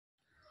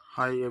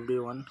Hi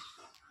everyone,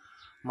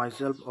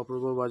 myself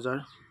Apurba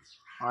Bajar.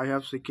 I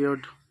have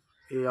secured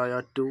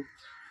AIR 2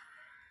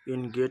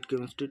 in GATE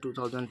Chemistry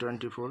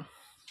 2024.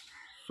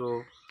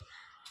 So,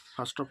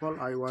 first of all,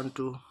 I want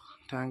to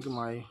thank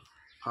my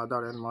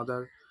father and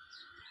mother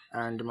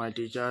and my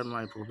teacher,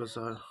 my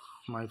professor,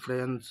 my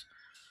friends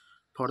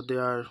for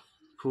their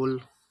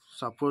full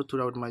support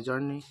throughout my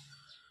journey.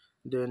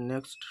 Then,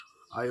 next,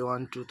 I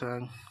want to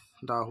thank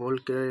the whole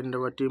Career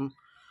Endeavour team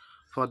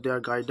for their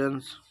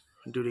guidance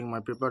during my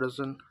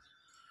preparation.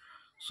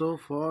 So,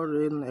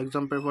 for in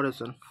exam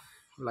preparation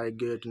like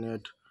GATE,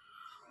 NET,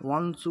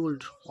 one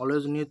should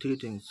always need three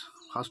things.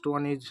 First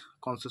one is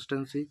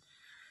consistency,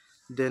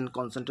 then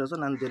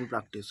concentration, and then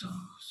practice.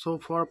 So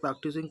for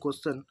practicing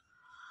question,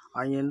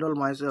 I enroll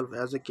myself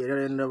as a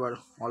career endeavor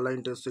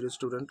online test series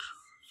student.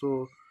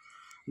 So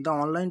the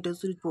online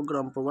test series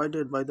program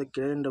provided by the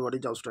career endeavor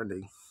is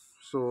outstanding.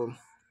 So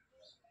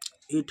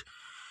it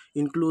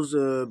includes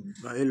a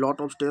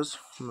lot of tests,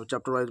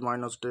 chapter wise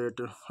minus state,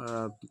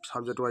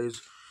 subject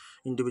wise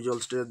individual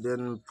test,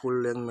 then full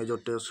length major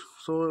test.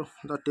 So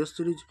the test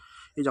series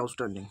is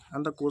outstanding,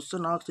 and the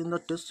question asked in the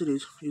test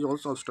series is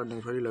also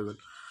outstanding,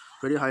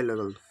 very high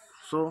level.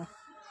 So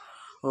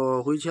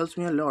which helps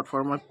me a lot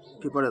for my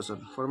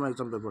preparation, for my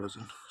exam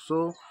preparation.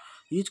 So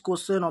each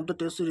question of the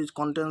test series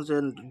contains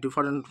a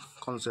different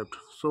concept.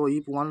 So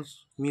if one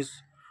miss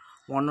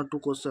one or two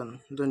question,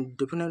 then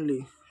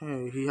definitely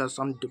he has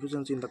some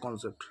deficiency in the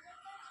concept.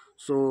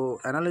 So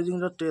analyzing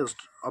the test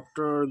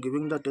after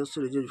giving the test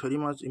series is very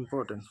much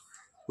important,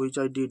 which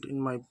I did in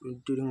my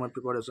during my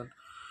preparation.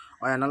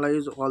 I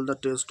analyze all the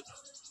test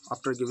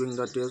after giving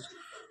the test,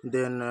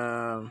 then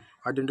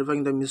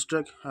identifying the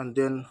mistake, and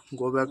then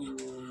go back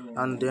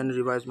and then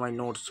revise my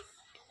notes,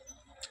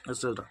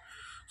 etc.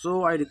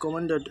 So I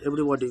recommended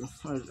everybody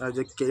as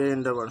a career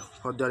endeavor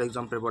for their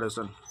exam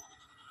preparation.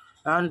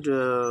 And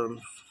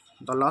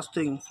the last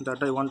thing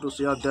that I want to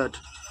share that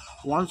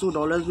one should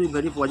always be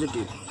very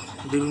positive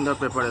during the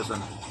preparation,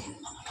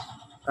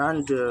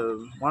 and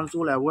one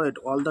should avoid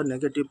all the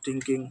negative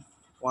thinking.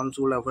 One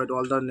should avoid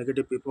all the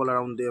negative people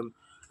around them,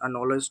 and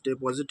always stay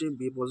positive,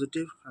 be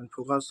positive, and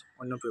focus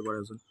on your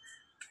preparation.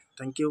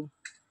 Thank you.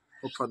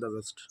 Hope for the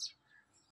best.